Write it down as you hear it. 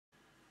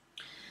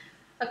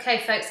Okay,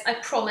 folks, I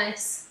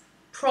promise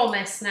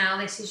now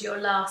this is your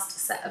last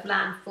set of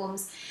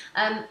landforms.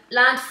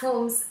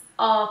 Landforms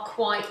are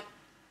quite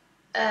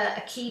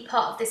a key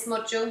part of this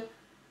module,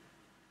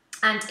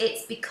 and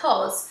it's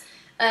because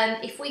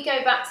if we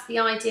go back to the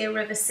idea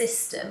of a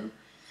system,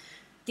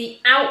 the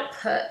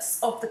outputs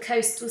of the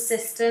coastal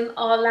system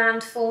are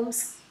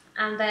landforms,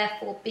 and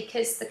therefore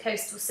because the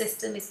coastal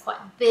system is quite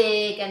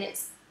big and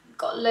it's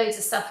got loads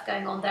of stuff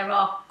going on, there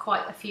are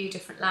quite a few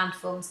different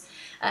landforms.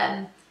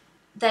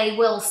 They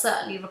will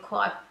certainly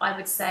require, I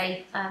would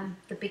say,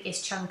 the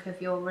biggest chunk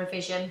of your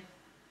revision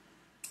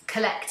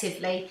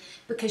collectively,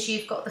 because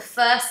you've got the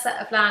first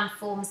set of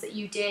landforms that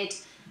you did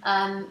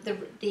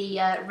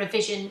the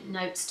revision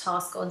notes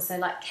task on, so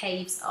like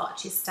caves,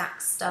 arches,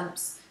 stacks,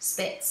 stumps,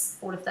 spits,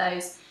 all of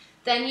those.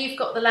 Then you've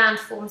got the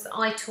landforms that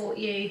I taught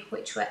you,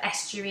 which were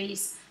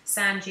estuaries,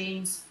 sand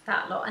dunes,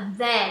 that lot, and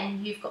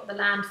then you've got the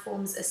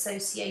landforms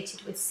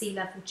associated with sea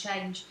level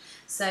change.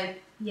 So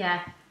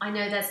yeah, I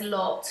know there's a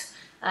lot,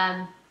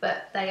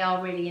 but they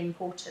are really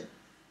important.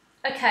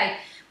 Okay,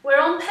 we're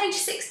on page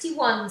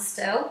 61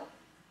 still,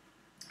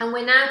 and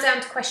we're now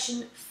down to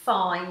question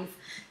 5.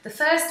 The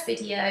first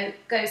video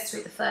goes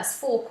through the first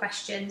 4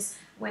 questions.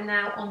 We're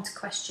now on to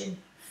question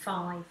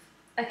 5.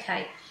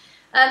 Okay,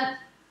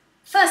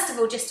 first of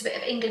all, just a bit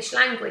of English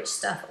language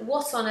stuff.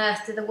 What on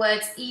earth do the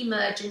words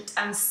emergent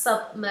and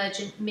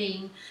submergent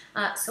mean?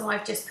 So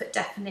I've just put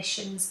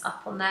definitions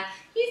up on there.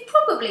 You've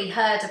probably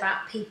heard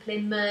about people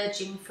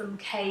emerging from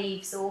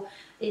caves, or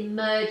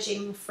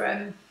emerging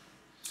from,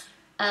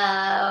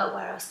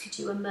 where else could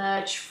you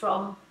emerge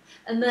from?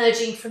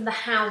 Emerging from the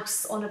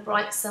house on a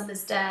bright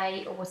summer's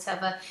day or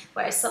whatever,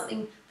 where it's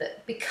something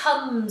that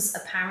becomes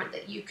apparent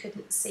that you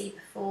couldn't see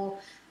before.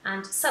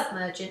 And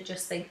submergent,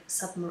 just think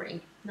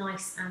submarine.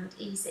 Nice and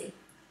easy.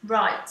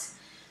 Right,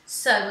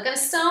 so we're going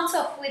to start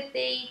off with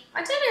the,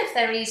 I don't know if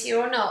they're easier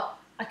or not.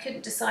 I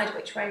couldn't decide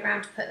which way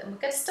around to put them. We're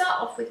going to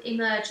start off with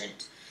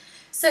emergent.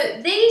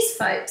 So these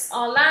folks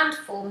are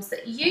landforms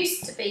that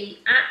used to be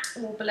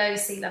at or below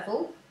sea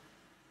level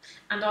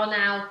and are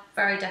now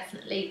very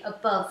definitely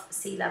above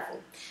sea level.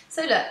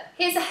 So look,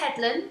 here's a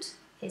headland,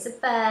 here's a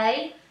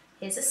bay,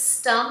 here's a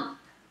stump,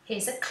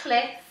 here's a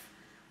cliff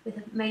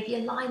with maybe a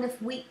line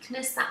of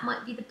weakness. That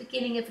might be the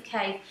beginning of a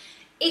cave.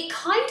 It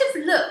kind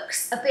of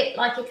looks a bit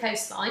like a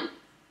coastline,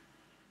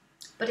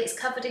 but it's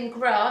covered in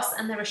grass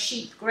and there are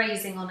sheep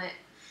grazing on it.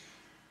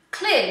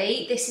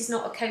 Clearly, this is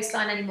not a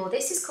coastline anymore.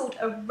 This is called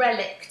a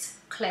relict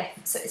cliff.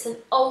 So it's an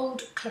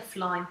old cliff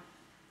line.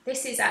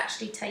 This is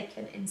actually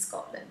taken in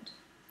Scotland.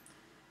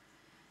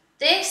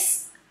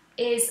 This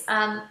is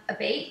a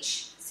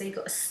beach. So you've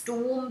got a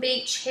storm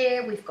beach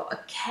here. We've got a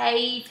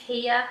cave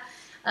here.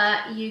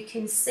 You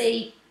can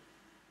see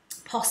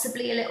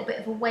possibly a little bit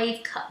of a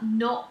wave cut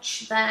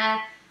notch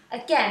there.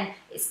 Again,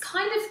 it's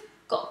kind of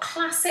got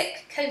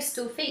classic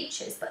coastal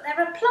features, but there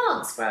are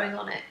plants growing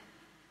on it.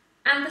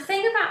 And the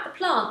thing about the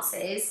plants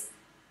is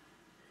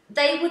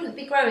they wouldn't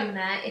be growing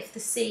there if the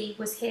sea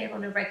was here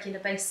on a regular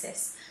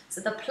basis.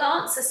 So the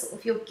plants are sort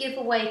of your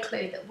giveaway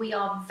clue that we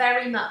are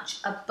very much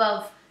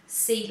above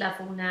sea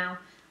level now.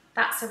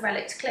 That's a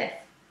relict cliff.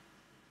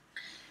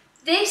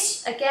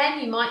 This, again,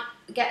 you might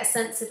get a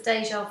sense of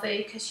deja vu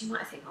because you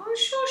might think, oh, I'm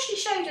sure she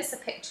showed us a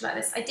picture like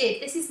this. I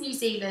did. This is New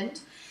Zealand.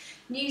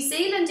 New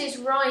Zealand is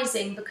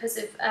rising because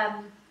of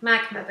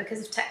magma, because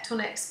of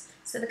tectonics.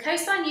 So the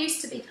coastline used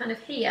to be kind of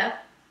here,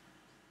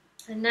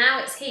 and now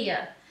it's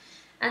here.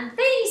 And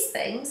these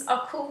things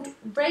are called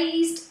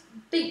raised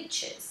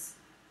beaches.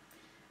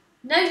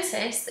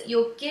 Notice that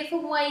your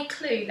giveaway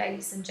clue,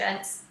 ladies and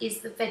gents,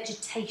 is the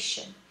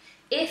vegetation.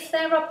 If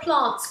there are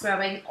plants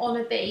growing on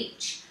a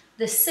beach,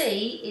 the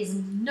sea is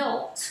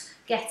not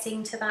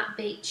getting to that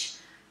beach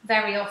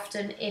very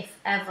often, if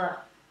ever.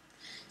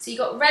 So you've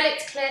got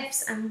relict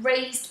cliffs and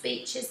raised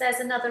beaches.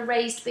 There's another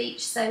raised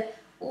beach. So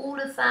all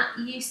of that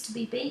used to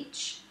be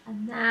beach,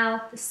 and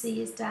now the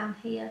sea is down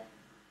here.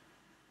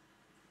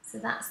 So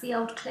that's the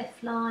old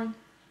cliff line.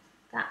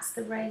 That's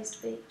the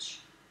raised beach.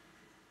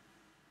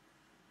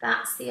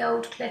 That's the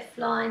old cliff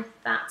line.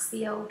 That's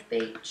the old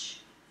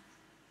beach.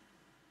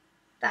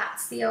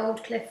 That's the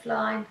old cliff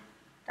line.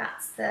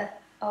 That's the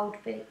old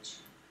beach.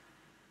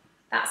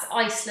 That's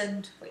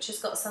Iceland, which has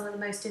got some of the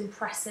most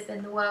impressive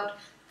in the world.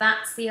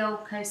 That's the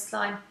old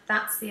coastline.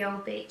 That's the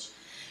old beach.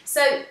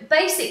 So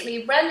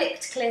basically,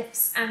 relict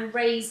cliffs and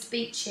raised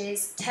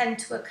beaches tend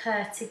to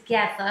occur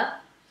together.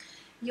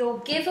 Your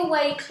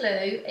giveaway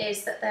clue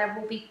is that there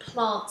will be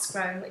plants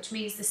growing, which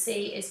means the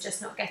sea is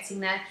just not getting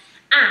there.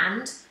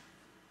 And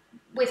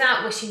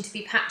without wishing to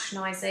be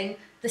patronising,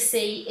 the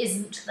sea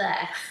isn't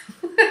there.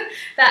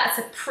 That's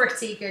a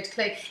pretty good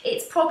clue.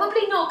 It's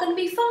probably not going to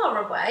be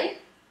far away,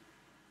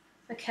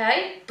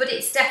 okay, but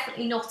it's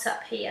definitely not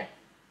up here.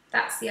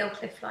 That's the old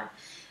cliff line.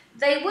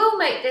 They will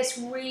make this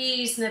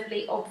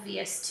reasonably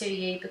obvious to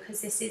you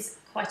because this is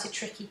quite a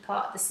tricky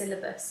part of the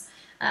syllabus.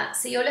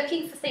 So you're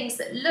looking for things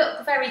that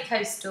look very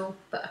coastal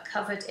but are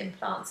covered in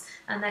plants,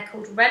 and they're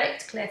called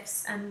relict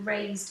cliffs and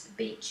raised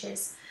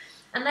beaches.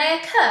 And they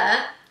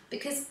occur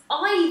because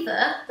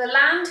either the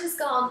land has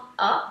gone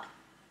up,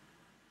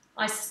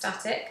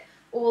 isostatic,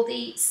 or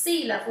the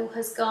sea level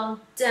has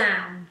gone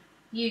down,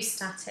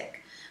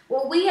 eustatic.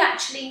 Well, we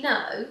actually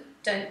know,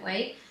 don't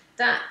we,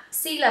 that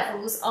sea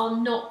levels are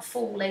not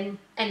falling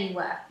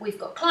anywhere. We've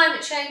got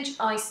climate change,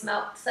 ice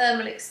melt,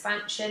 thermal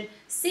expansion,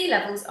 sea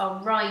levels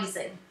are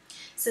rising.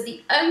 So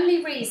the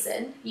only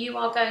reason you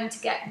are going to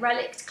get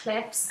relict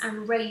cliffs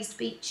and raised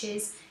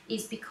beaches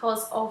is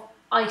because of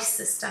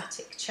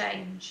isostatic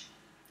change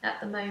at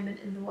the moment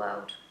in the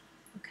world,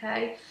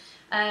 okay?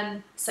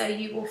 So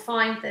you will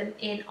find them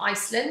in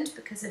Iceland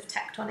because of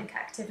tectonic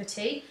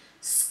activity,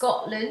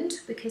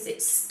 Scotland because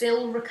it's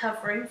still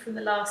recovering from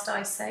the last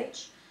ice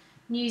age,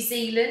 New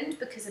Zealand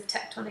because of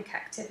tectonic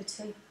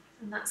activity,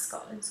 and that's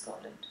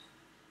Scotland.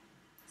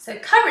 So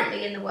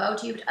currently in the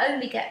world you would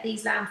only get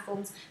these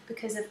landforms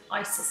because of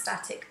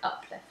isostatic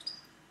uplift.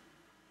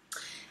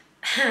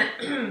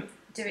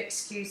 Do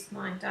excuse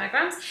my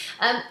diagrams.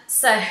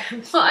 So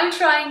what I'm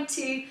trying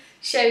to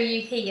show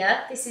you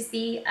here, this is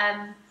the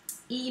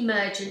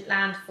emergent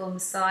landform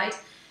side.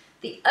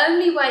 The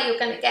only way you're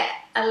going to get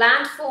a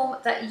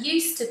landform that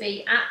used to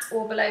be at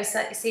or below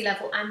sea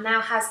level and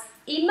now has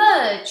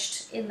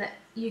emerged, in that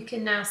you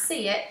can now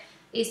see it,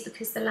 is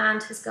because the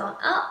land has gone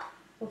up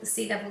or the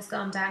sea level's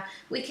gone down.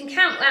 We can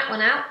count that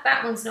one out,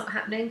 that one's not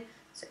happening,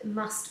 so it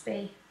must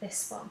be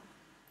this one.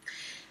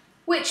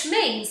 Which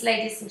means,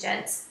 ladies and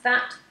gents,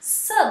 that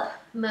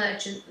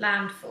submergent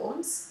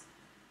landforms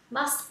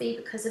must be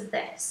because of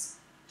this.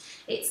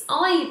 It's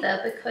either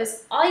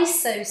because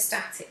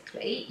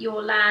isostatically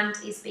your land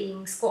is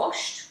being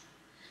squashed,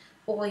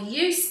 or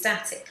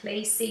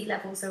eustatically sea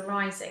levels are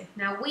rising.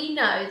 Now we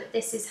know that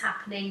this is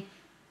happening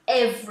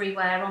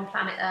everywhere on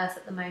planet Earth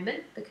at the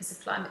moment because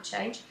of climate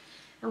change.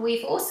 And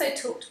we've also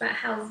talked about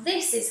how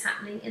this is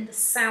happening in the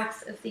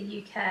south of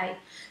the UK.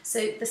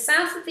 So the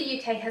south of the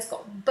UK has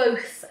got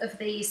both of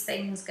these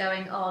things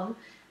going on.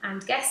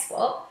 And guess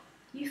what?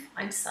 You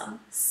find some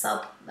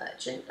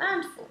submergent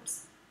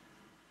landforms.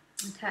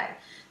 Okay,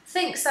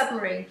 think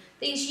submarine.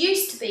 These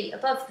used to be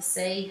above the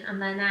sea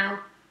and they're now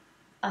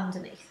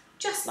underneath,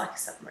 just like a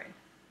submarine.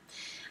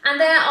 And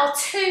there are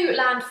two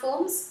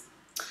landforms.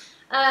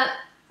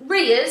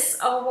 RIAs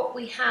are what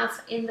we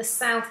have in the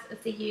south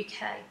of the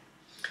UK.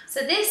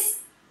 So this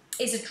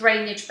is a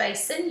drainage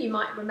basin. You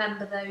might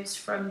remember those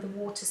from the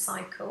water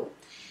cycle.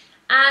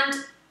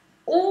 And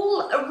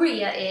all a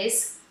RIA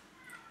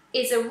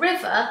is a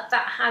river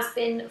that has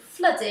been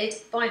flooded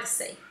by the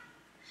sea.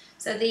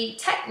 So the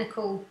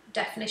technical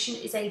definition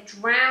is a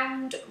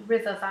drowned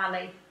river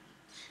valley.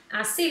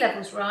 As sea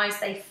levels rise,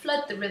 they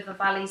flood the river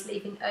valleys,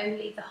 leaving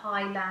only the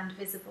high land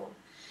visible.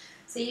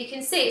 So you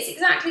can see it's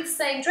exactly the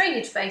same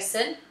drainage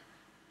basin,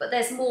 but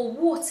there's more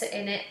water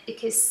in it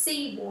because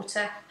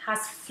seawater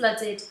has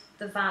flooded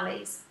the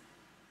valleys.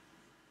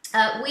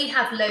 We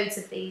have loads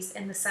of these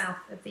in the south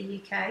of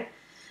the UK.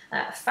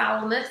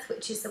 Falmouth,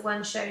 which is the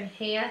one shown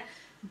here.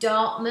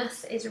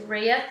 Dartmouth is a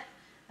RIA.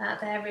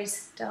 There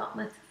is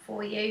Dartmouth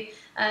for you.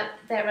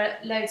 There are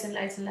loads and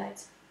loads and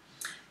loads.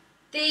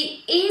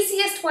 The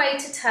easiest way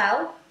to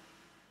tell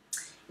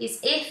is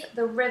if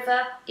the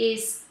river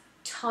is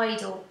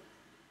tidal.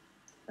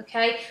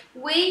 Okay,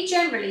 we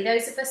generally,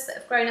 those of us that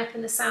have grown up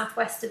in the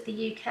southwest of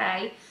the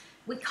UK,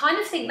 we kind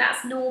of think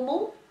that's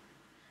normal.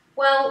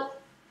 Well,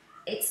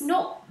 it's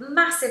not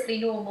massively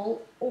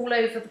normal all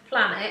over the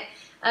planet.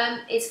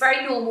 It's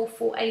very normal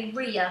for a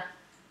RIA,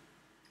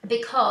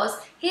 because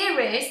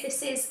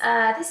this is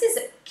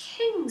at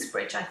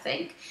Kingsbridge, I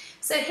think.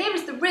 So here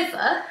is the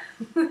river,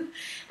 and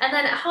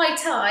then at high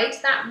tide,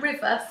 that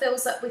river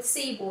fills up with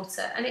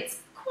seawater, and it's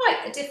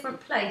quite a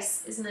different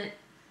place, isn't it?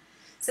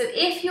 So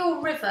if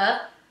your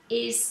river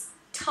is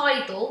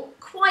tidal,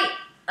 quite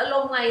a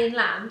long way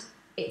inland,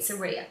 it's a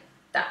RIA.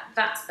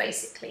 That's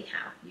basically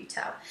how you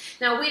tell.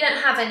 Now, we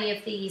don't have any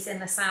of these in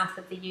the south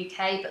of the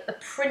UK, but the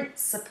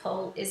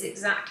principle is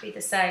exactly the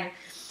same.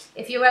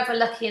 If you're ever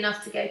lucky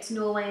enough to go to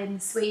Norway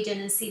and Sweden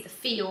and see the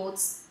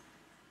fjords,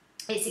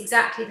 it's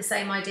exactly the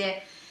same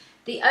idea.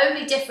 The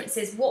only difference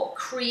is what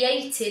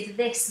created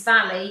this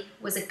valley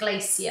was a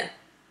glacier,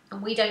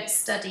 and we don't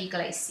study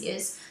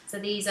glaciers, so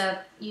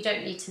you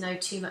don't need to know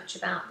too much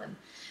about them.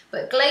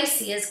 But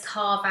glaciers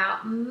carve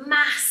out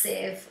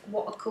massive,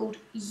 what are called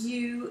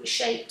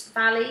U-shaped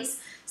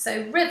valleys.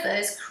 So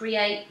rivers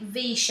create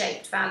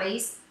V-shaped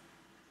valleys,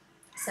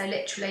 so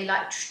literally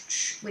like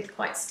with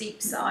quite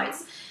steep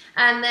sides.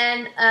 And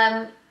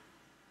then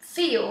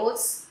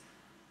fjords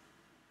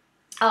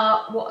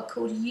are what are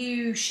called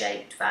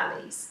U-shaped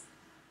valleys.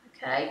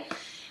 Okay,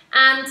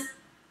 and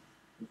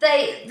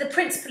the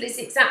principle is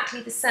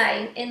exactly the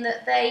same in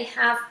that they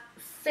have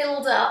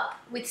filled up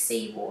with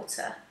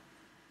seawater.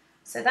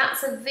 So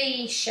that's a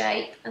V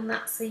shape and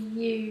that's a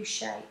U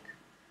shape.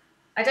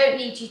 I don't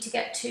need you to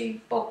get too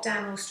bogged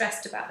down or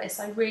stressed about this.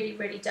 I really,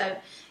 really don't.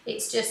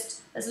 It's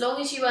just as long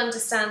as you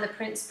understand the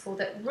principle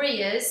that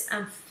RIAs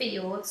and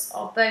fjords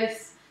are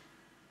both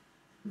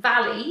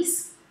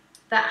valleys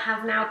that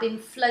have now been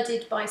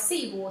flooded by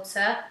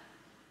seawater,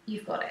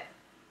 you've got it.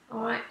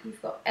 All right,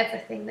 you've got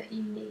everything that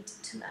you need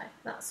to know.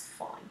 That's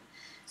fine.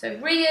 So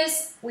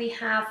RIAs we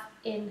have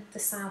in the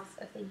south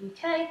of the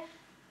UK.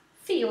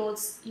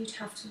 Fjords, you'd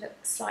have to look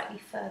slightly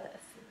further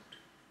afield.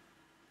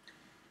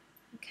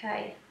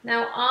 Okay,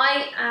 now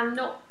I am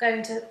not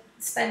going to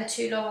spend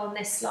too long on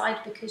this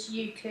slide because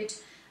you could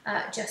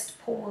just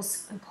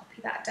pause and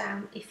copy that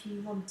down if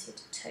you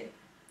wanted to.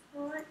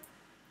 All right.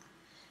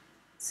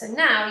 So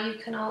now you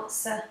can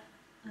answer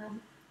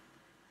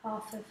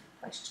half of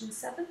question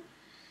 7.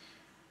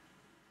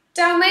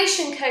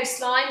 Dalmatian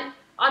coastline,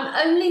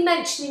 I'm only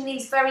mentioning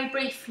these very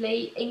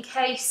briefly in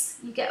case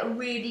you get a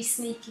really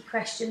sneaky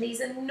question.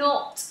 These are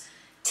not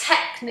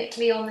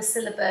technically on the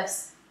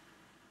syllabus.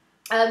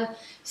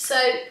 So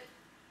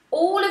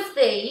all of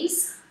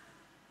these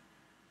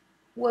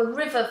were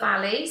river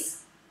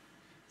valleys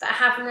that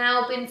have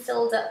now been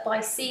filled up by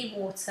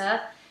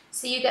seawater.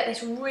 So you get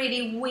this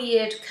really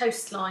weird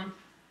coastline.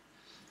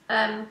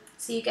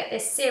 So you get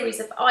this series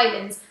of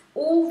islands.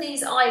 All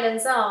these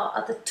islands are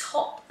at the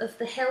top of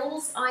the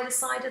hills either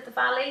side of the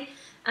valley,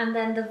 and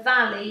then the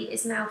valley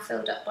is now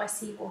filled up by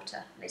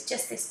seawater. And it's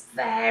just this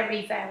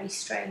very, very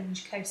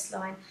strange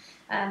coastline.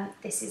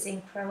 This is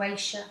in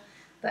Croatia,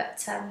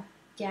 but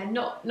yeah,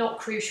 not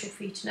crucial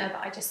for you to know, but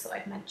I just thought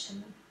I'd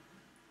mention them.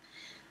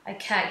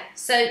 Okay,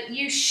 so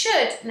you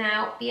should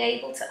now be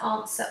able to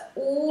answer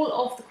all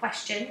of the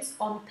questions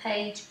on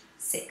page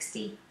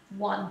 61.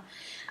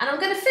 And I'm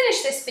going to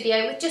finish this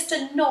video with just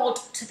a nod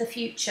to the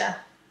future,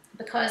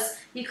 because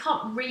you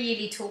can't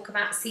really talk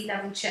about sea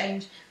level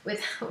change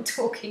without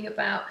talking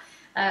about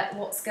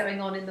what's going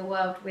on in the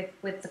world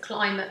with the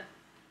climate.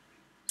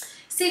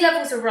 Sea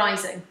levels are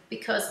rising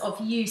because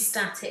of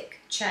eustatic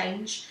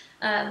change,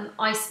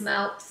 ice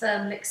melt,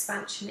 thermal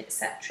expansion,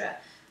 etc.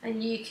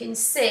 And you can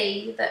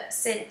see that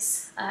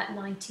since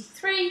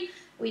 93,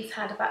 we've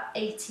had about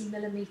 80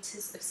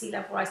 millimetres of sea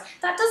level rise.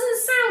 That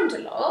doesn't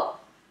sound a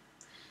lot,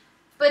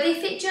 but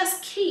if it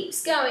just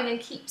keeps going and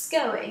keeps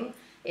going,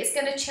 it's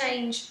going to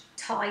change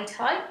tide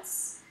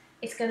heights,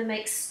 it's going to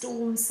make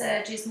storm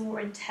surges more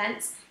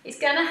intense, it's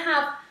going to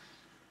have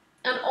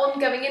an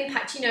ongoing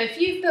impact. You know, if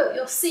you've built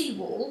your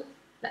seawall,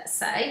 let's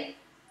say,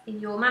 in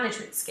your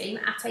management scheme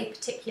at a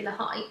particular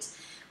height,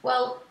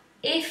 well,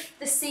 if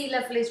the sea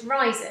level is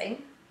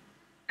rising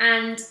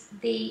and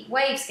the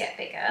waves get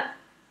bigger,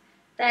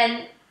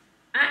 then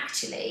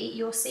actually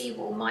your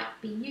seawall might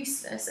be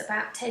useless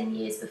about 10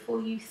 years before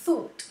you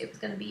thought it was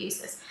going to be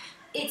useless.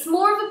 It's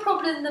more of a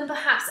problem than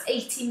perhaps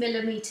 80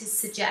 millimetres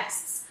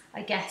suggests,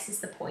 I guess, is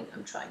the point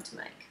I'm trying to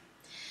make.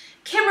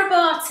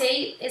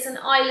 Kiribati is an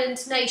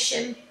island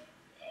nation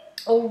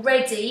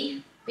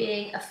already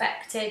being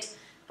affected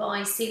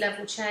by sea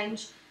level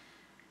change.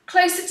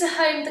 Closer to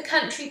home, the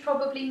country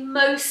probably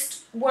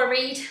most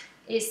worried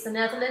is the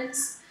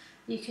Netherlands.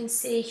 You can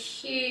see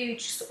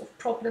huge sort of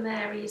problem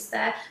areas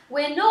there.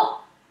 We're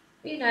not,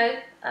 you know,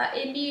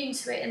 immune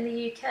to it in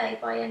the UK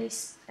by any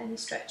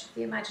stretch of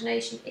the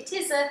imagination.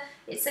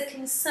 It's a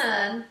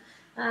concern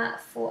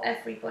for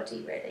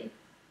everybody, really.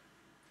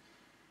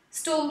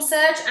 Storm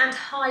surge and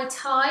high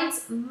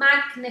tides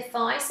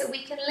magnify, so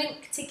we can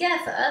link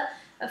together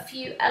a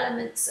few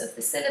elements of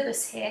the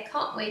syllabus here,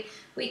 can't we?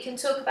 We can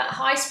talk about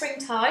high spring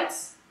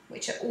tides,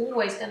 which are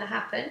always going to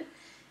happen.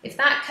 If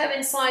that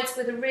coincides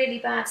with a really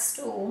bad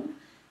storm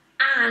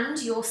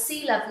and your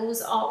sea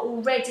levels are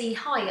already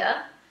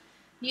higher,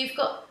 you've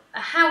got a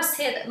house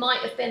here that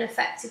might have been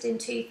affected in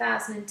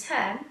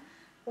 2010,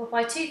 well,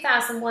 by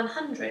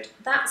 2100,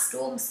 that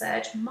storm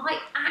surge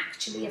might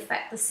actually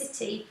affect the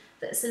city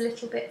that's a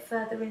little bit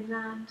further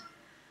inland.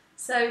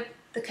 So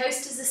the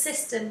coast is a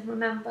system,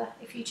 remember.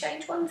 If you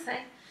change one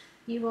thing,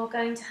 you are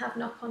going to have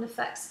knock-on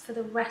effects for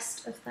the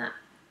rest of that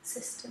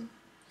system.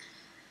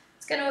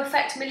 It's going to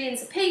affect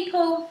millions of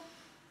people.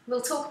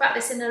 We'll talk about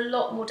this in a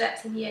lot more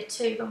depth in year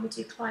 2 when we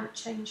do climate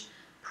change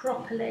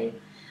properly.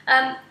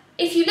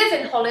 If you live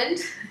in Holland,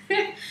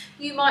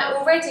 you might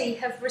already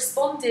have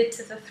responded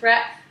to the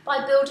threat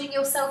by building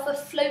yourself a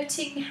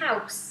floating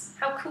house.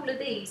 How cool are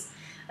these?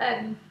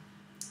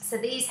 So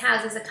these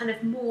houses are kind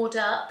of moored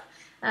up,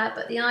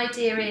 but the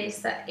idea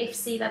is that if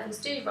sea levels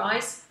do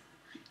rise,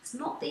 it's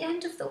not the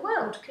end of the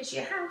world because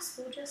your house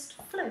will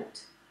just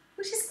float,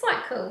 which is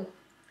quite cool.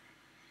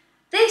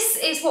 This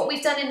is what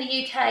we've done in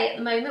the UK at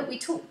the moment. We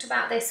talked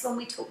about this when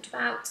we talked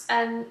about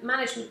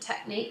management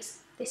techniques.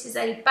 This is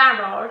a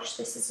barrage.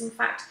 This is in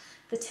fact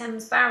the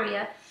Thames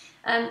Barrier.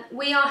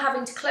 We are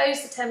having to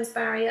close the Thames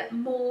Barrier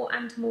more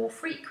and more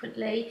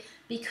frequently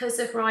because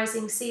of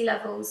rising sea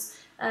levels.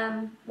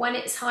 When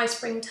it's high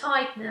spring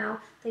tide now,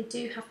 they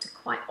do have to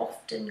quite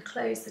often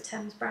close the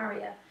Thames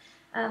Barrier.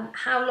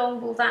 How long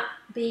will that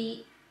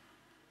be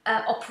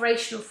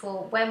operational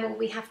for? When will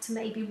we have to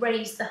maybe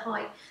raise the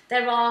height?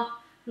 There are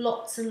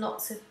lots and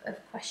lots of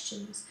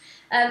questions.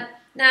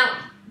 Now,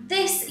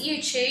 this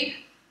YouTube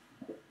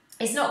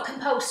is not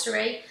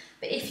compulsory,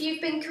 but if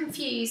you've been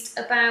confused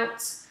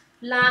about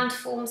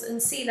landforms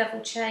and sea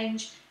level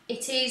change,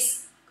 it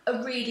is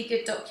a really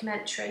good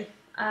documentary.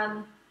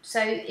 So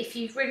if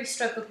you've really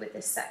struggled with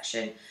this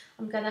section,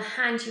 I'm going to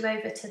hand you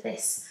over to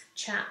this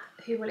chap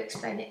who will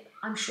explain it,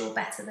 I'm sure,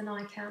 better than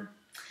I can.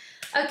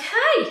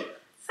 Okay,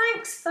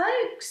 thanks,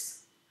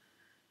 folks.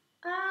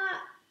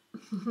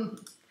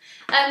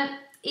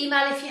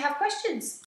 Email if you have questions.